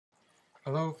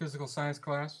Hello, physical science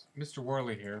class. Mr.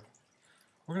 Worley here.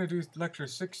 We're going to do lecture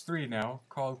 6.3 now,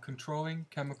 called Controlling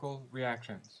Chemical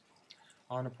Reactions.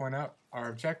 I want to point out our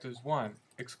objectives. 1.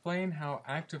 Explain how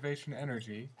activation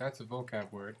energy, that's a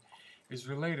vocab word, is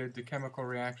related to chemical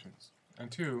reactions. And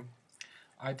 2.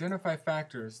 Identify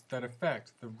factors that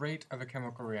affect the rate of a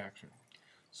chemical reaction.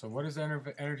 So what is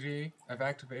energy of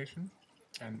activation,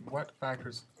 and what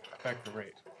factors affect the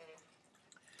rate?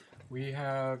 We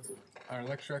have our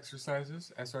lecture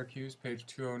exercises, SRQs, page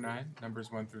 209,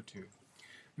 numbers 1 through 2.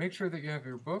 Make sure that you have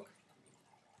your book.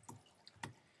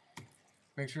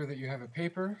 Make sure that you have a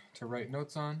paper to write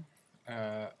notes on,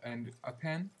 and a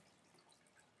pen,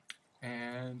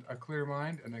 and a clear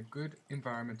mind, and a good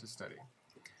environment to study.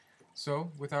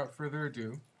 So, without further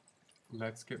ado,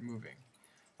 let's get moving.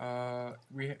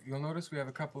 You'll notice we have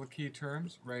a couple of key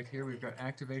terms right here. We've got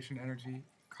activation energy,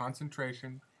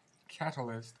 concentration,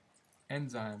 catalyst,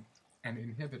 enzyme, and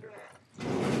inhibitor.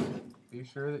 Be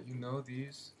sure that you know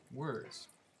these words,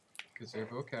 because they're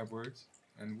vocab words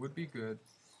and would be good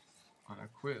on a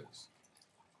quiz.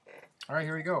 Alright,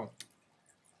 here we go.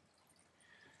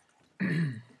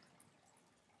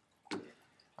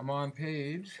 I'm on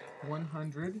page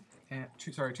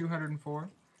 204,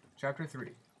 chapter 3.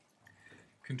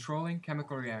 Controlling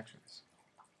chemical reactions.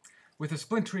 With a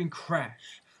splintering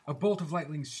crash, a bolt of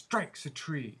lightning strikes a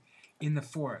tree in the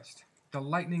forest. The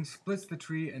lightning splits the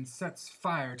tree and sets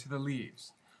fire to the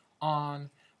leaves on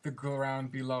the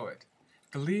ground below it.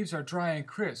 The leaves are dry and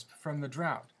crisp from the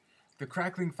drought. The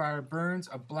crackling fire burns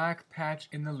a black patch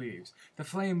in the leaves. The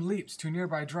flame leaps to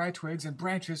nearby dry twigs and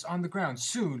branches on the ground.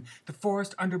 Soon, the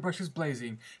forest underbrush is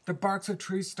blazing. The barks of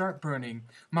trees start burning.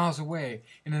 Miles away,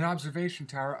 in an observation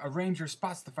tower, a ranger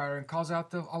spots the fire and calls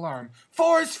out the alarm.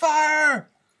 Forest fire!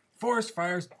 Forest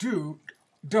fires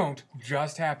don't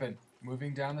just happen.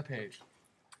 Moving down the page.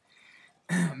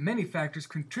 Many factors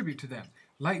contribute to them,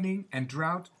 lightning and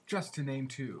drought just to name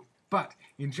two. But,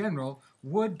 in general,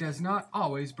 wood does not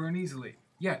always burn easily.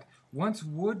 Yet, once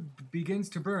wood begins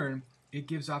to burn, it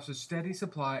gives off a steady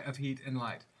supply of heat and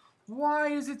light. Why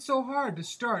is it so hard to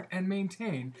start and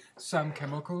maintain some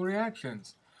chemical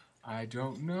reactions? I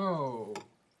don't know,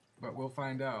 but we'll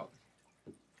find out.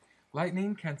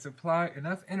 Lightning can supply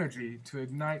enough energy to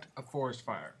ignite a forest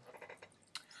fire.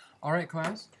 Alright,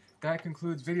 class, that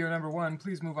concludes video number 1.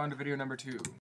 Please move on to video number 2.